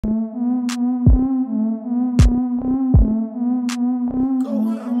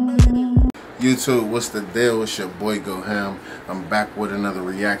YouTube, what's the deal? It's your boy GoHamm. I'm back with another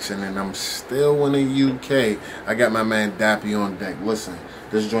reaction, and I'm still in the UK. I got my man Dappy on deck. Listen,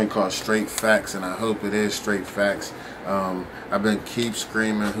 this joint called Straight Facts, and I hope it is straight facts. I've been keep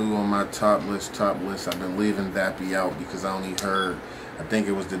screaming who on my top list. I've been leaving Dappy out because I only heard, I think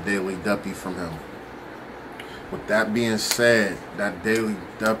it was the Daily Dappy from him. With that being said, that Daily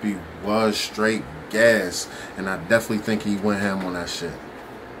Dappy was straight gas, and I definitely think he went ham on that shit.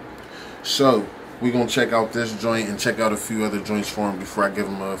 So we're gonna check out this joint and check out a few other joints for him before I give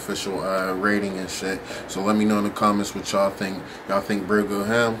him an official rating and shit. So let me know in the comments what y'all think. Y'all think Bro go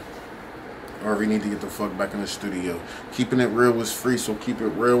ham, or we need to get the fuck back in the studio? Keeping it real is free, so keep it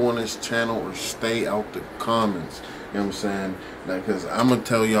real on this channel or stay out the comments. You know what I'm saying? Because I'm gonna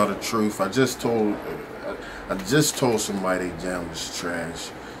tell y'all the truth. I just told somebody they jam was trash.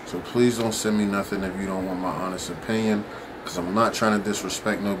 So please don't send me nothing if you don't want my honest opinion, because I'm not trying to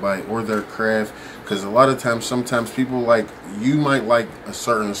disrespect nobody or their craft. Because a lot of times, sometimes people you might like a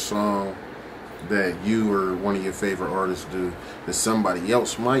certain song that you or one of your favorite artists do that somebody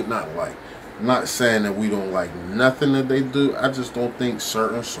else might not like. I'm not saying that we don't like nothing that they do. I just don't think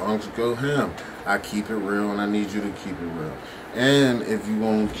certain songs go ham. I keep it real, and I need you to keep it real. And if you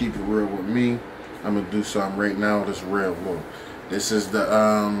want to keep it real with me, I'm gonna do something right now that's real. Look, this is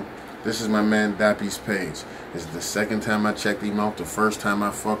my man Dappy's page. It's the second time I checked him out. The first time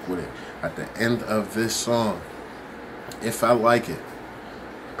I fuck with it. At the end of this song, if I like it,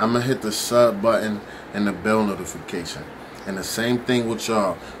 I'm gonna hit the sub button and the bell notification. And the same thing with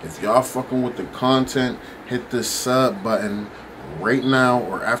y'all. If y'all fucking with the content, hit the sub button right now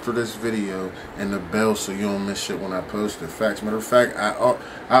or after this video and the bell so you don't miss shit when I post it. Facts. Matter of fact, I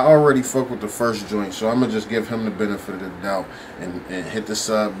already fuck with the first joint, so I'm gonna just give him the benefit of the doubt and hit the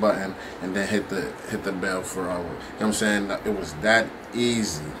sub button and then hit the bell for all of it. You know what I'm saying? It was that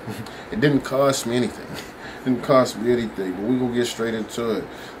easy. It didn't cost me anything. It didn't cost me anything, but we gonna get straight into it.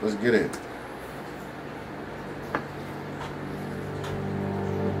 Let's get it.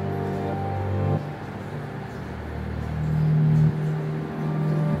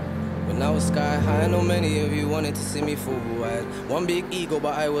 I was sky high. I know many of you wanted to see me fall. I had one big ego,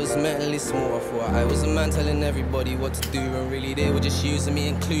 but I was mentally small. I thought I was a man telling everybody what to do, and really they were just using me,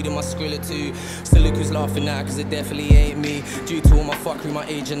 including my Skrilla too. Still look who's laughing now, cause it definitely ain't me. Due to all my fuckery, my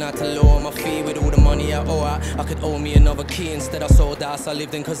agent had to lower my fee. With all the money I owe out, I could owe me another key. Instead I sold the house I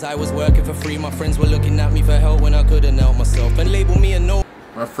lived in, cause I was working for free. My friends were looking at me for help when I couldn't help myself, and label me a no.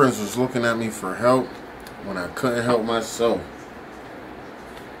 My friends was looking at me for help when I couldn't help myself.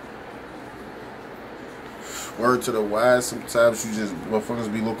 Word to the wise, sometimes you just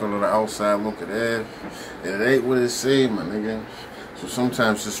motherfuckers be looking on the outside looking in. It ain't what it seems, my nigga. So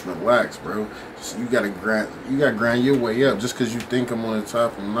sometimes just relax, bro. Just, you gotta grind your way up. Just cause you think I'm on the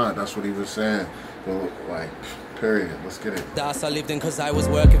top, I'm not. That's what he was saying. So, like, period. Let's get it. The house I lived in, cause I was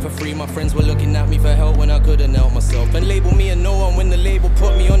working for free. My friends were looking at me for help when I couldn't help myself, and label me a no one when the label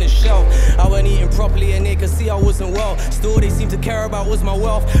put me on the shelf. I wasn't eating properly and they could see I wasn't well. Still they seem to care about was my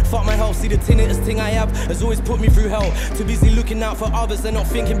wealth. Fuck my health, see the tinnitus thing I have has always put me through hell. Too busy looking out for others and not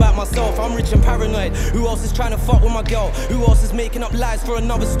thinking about myself. I'm rich and paranoid. Who else is trying to fuck with my girl? Who else is making up lies for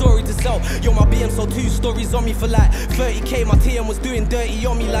another story to sell? Yo, my BM sold 2 stories on me for like 30k. My TM was doing dirty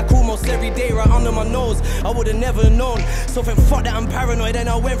on me like almost every day, right under my nose. I would've never known. So then fuck that, I'm paranoid, and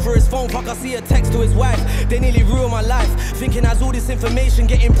I went for his phone. Fuck, I see a text to his wife. They nearly ruined my life, thinking as all this information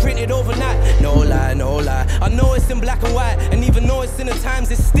getting printed overnight. No lie, no lie. I know it's in black and white, and even though it's in the times,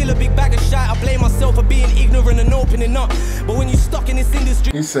 it's still a big bag of shit. I blame myself for being ignorant and opening up. But when you're stuck in this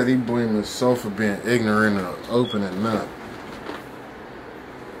industry, he said he blamed himself for being ignorant and opening up.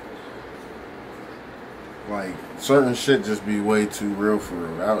 Like, certain shit just be way too real for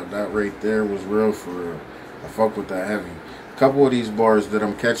real. That right there was real for real. I fuck with that heavy. A couple of these bars that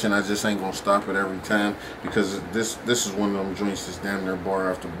I'm catching, I just ain't gonna stop it every time, because this is one of them joints that's damn near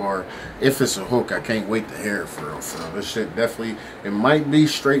bar after bar. If it's a hook, I can't wait to hear it for real. This shit definitely, it might be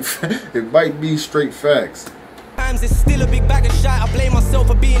straight facts. it's still a big bag of shit. I blame myself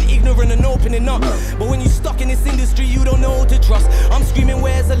for being ignorant and opening up. But when you're stuck in this industry, you don't know who to trust. I'm screaming,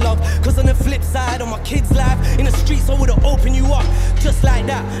 where's the love? Cause on the flip side, on my kids' life, in the streets I would've opened you up. Just like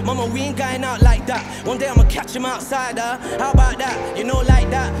that, mama, we ain't going out like that. One day I'ma catch him outside, how about that? You know, like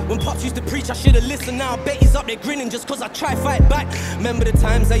that. When Pops used to preach, I should've listened. Now I bet he's up there grinning just cause I try fight back. Remember the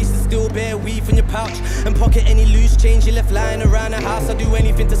times I used to still bear weave in your pouch and pocket any loose change you left lying around the house. I'd do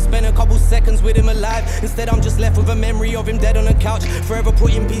anything to spend a couple seconds with him alive. Instead I'm just left with a memory of him dead on the couch, forever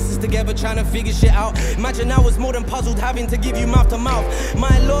putting pieces together, trying to figure shit out. Imagine I was more than puzzled, having to give you mouth to mouth.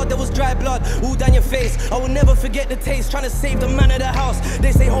 My lord, there was dry blood all down your face. I will never forget the taste, trying to save the man of the house.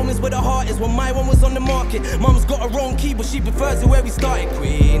 They say home is where the heart is, when my one was on the market. Mum's got her own key, but she prefers it where we started.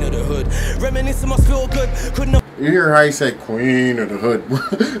 Queen of the hood, reminiscing must feel good. Couldn't have. You hear how he said queen of the hood.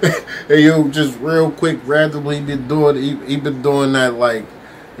 Hey yo, just real quick, randomly he been doing that, like,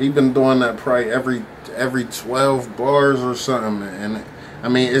 he been doing that probably every 12 bars or something. And I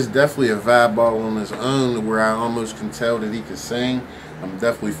mean, it's definitely a vibe all on his own, where I almost can tell that he could sing. I'm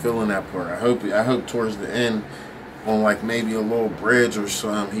definitely feeling that part. I hope towards the end, on like maybe a little bridge or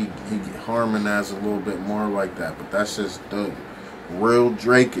something, he harmonize a little bit more like that. But that's just dope. Real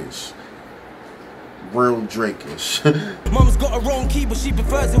Drake-ish. Real Drake-ish. Mum's got her own key, but she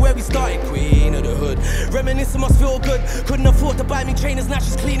prefers it where we started. Queen of the hood, reminiscing must feel good. Couldn't afford to buy me trainers, now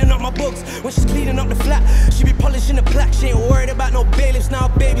she's cleaning up my books. When she's cleaning up the flat, she be polishing the plaque. She ain't worried about no bailiffs, now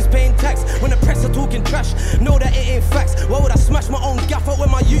baby's paying tax. When the press are talking trash, know that it ain't facts. Why would I smash my own gaff up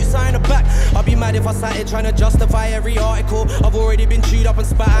when my youths are in the back? I'd be mad if I started trying to justify every article. I've already been chewed up and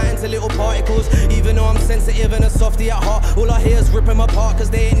spat out into little particles. Even though I'm sensitive and a softie at heart, all I hear is ripping my apart, cause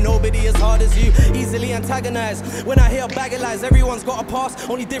they ain't nobody as hard as you. Easily antagonized. When I hear a bag of lies, everyone's got a pass.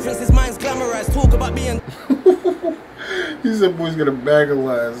 Only difference is mine's glamorized. Talk about being. He said, boys got a bag of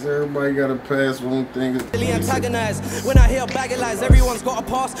lies. Everybody got a pass. One thing is antagonized. When I hear a bag of lies, everyone's got a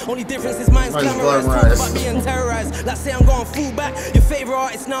pass. Only difference is mine's glamorized. Talk about being terrorized. Let's say I'm going full back. Your favorite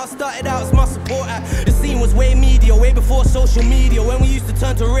artist now started out as my support act. The scene was way media, way before social media. When we used to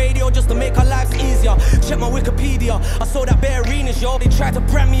turn to radio just to make our lives easier. Check my Wikipedia. I saw that bare arenas, yo. They tried to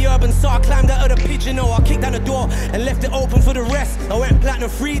brand me urban, so I climbed out of the pigeonhole. I kicked down the door and left it open for the rest. I went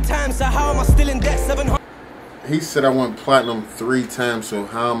platinum 3 times, so how am I still in debt? 700. He said I went platinum 3 times, so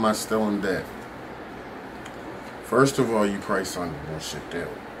how am I still in debt? First of all, you probably signed bullshit deal.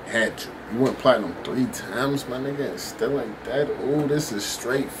 Had to. You went platinum 3 times, my nigga, and still like that. Ooh, this is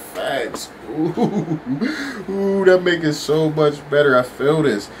straight facts. Ooh, that make it so much better. I feel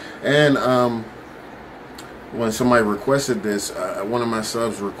this. And when somebody requested this, one of my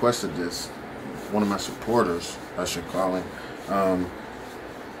subs requested this. One of my supporters, I should call him.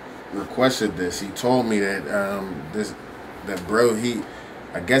 Requested this. He told me that that bro,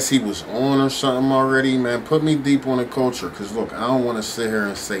 I guess he was on or something already. Man, put me deep on the culture, because look, I don't want to sit here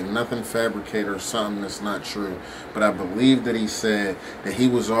and say nothing fabricated or something that's not true, but I believe that he said that he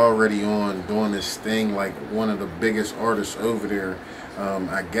was already on doing this thing like one of the biggest artists over there.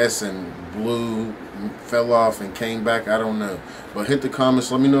 I guess, and blew, fell off and came back. I don't know, but hit the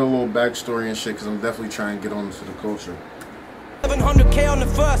comments, let me know a little backstory and shit, because I'm definitely trying to get on to the culture. 700K on the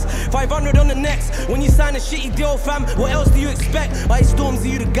first, 500 on the next. When you sign a shitty deal, fam, what else do you expect? I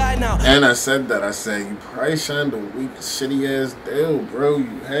Stormzy, you the guy now. And I said that. I said, you probably signed a weak, shitty ass deal, bro.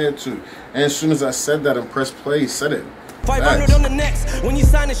 You had to. And as soon as I said that and pressed play, he said it. 500 on the next. When you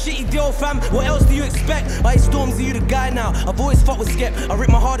sign a shitty deal, fam, what else do you expect? I Stormzy, you the guy now. I've always fought with Skep. I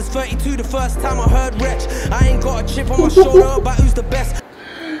ripped my hardest 32 the first time I heard Wretch. I ain't got a chip on my shoulder about who's the best.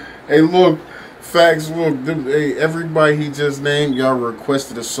 Hey, look. Facts, look, hey, everybody he just named, y'all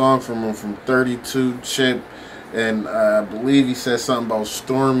requested a song from him, from 32, Chip, and I believe he said something about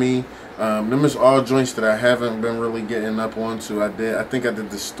Stormy. Them is all joints that I haven't been really getting up onto. I think I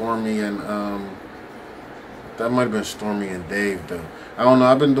did the Stormy and, that might have been Stormy and Dave, though. I don't know,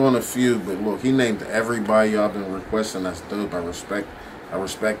 I've been doing a few, but look, he named everybody y'all been requesting. That's dope. I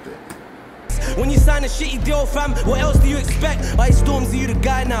respect it. When you sign a shitty deal, fam, what else do you expect? I Stormzy, you the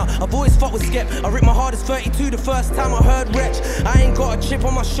guy now. I've always fought with Skep. I ripped my hardest 32 the first time I heard Wretch. I ain't got a chip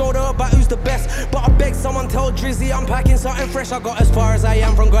on my shoulder about who's the best, but I beg someone tell Drizzy I'm packing something fresh. I got as far as I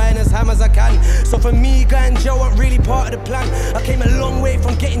am from going as ham as I can. So for me, Guy and Joe aren't really part of the plan. I came a long way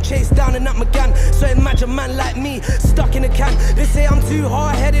from getting chased down in that McGann. So imagine a man like me, stuck in a can. They say I'm too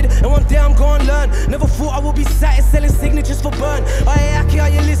hard-headed, and one day I'm gonna learn. Never thought I would be sat selling signatures for burn. Aki, are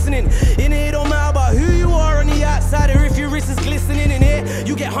you listening? In it don't matter about who you are on the outside, or if your wrist is glistening in here.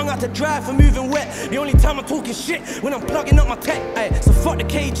 You get hung out to dry for moving wet. The only time I'm talking shit when I'm plugging up my tech. Ay, so fuck the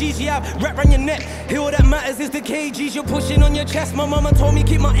kgs you have wrapped around your neck. Here all that matters is the kgs you're pushing on your chest. My mama told me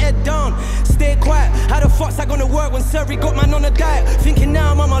keep my head down, stay quiet. How the fuck's that gonna work when Surrey got man on a diet? Thinking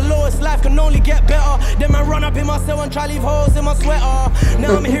now I'm on my lowest, life can only get better. Then I run up in my cell and try leave holes in my sweater.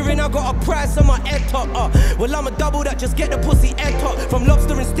 Now I'm hearing I got a price on my head top. Well I'm a double that, just get the pussy head top. From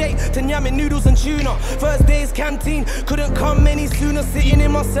lobster and steak to yamming noodles and tuna. First day's canteen, couldn't come any sooner. Sitting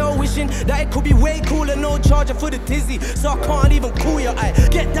in my cell wishing that it could be way cooler. No charger for the tizzy, so I can't even call you. I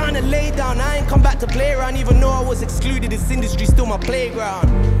get down and lay down, I ain't come back to play around. Even though I was excluded, this industry still my playground.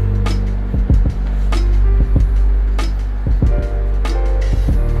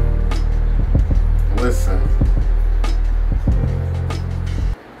 Listen,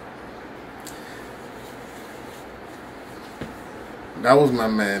 That was my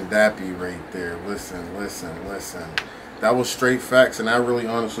man Dappy right there. Listen. That was straight facts, and I really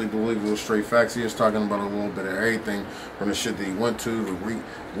honestly believe it was straight facts. He was talking about a little bit of everything, from the shit that he went to, the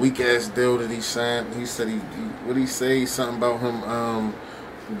weak ass deal that he signed. He said what did he say? Something about him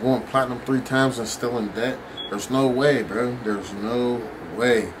going platinum 3 times and still in debt. There's no way, bro. There's no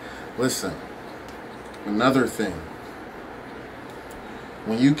way. Listen, another thing.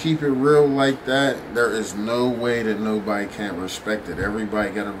 When you keep it real like that, there is no way that nobody can't respect it. Everybody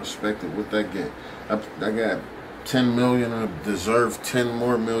gotta respect it. What that get? I got 10 million. I deserve 10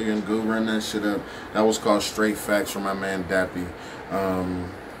 more million. Go run that shit up. That was called straight facts from my man Dappy.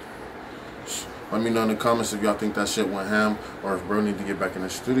 Let me know in the comments if y'all think that shit went ham, or if bro need to get back in the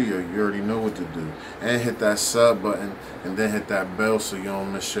studio. You already know what to do. And hit that sub button, and then hit that bell so you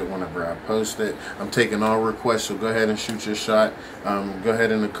don't miss shit whenever I post it. I'm taking all requests, so go ahead and shoot your shot. Go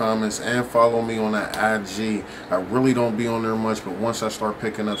ahead in the comments and follow me on that IG. I really don't be on there much, but once I start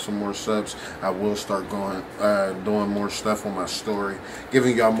picking up some more subs, I will start going doing more stuff on my story,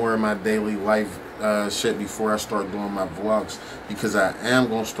 giving y'all more of my daily life shit before I start doing my vlogs, because I am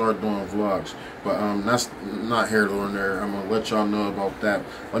gonna start doing vlogs, but that's not here nor there. I'm gonna let y'all know about that.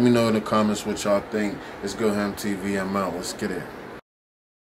 Let me know in the comments what y'all think. It's GoHammTV. I'm out. Let's get it.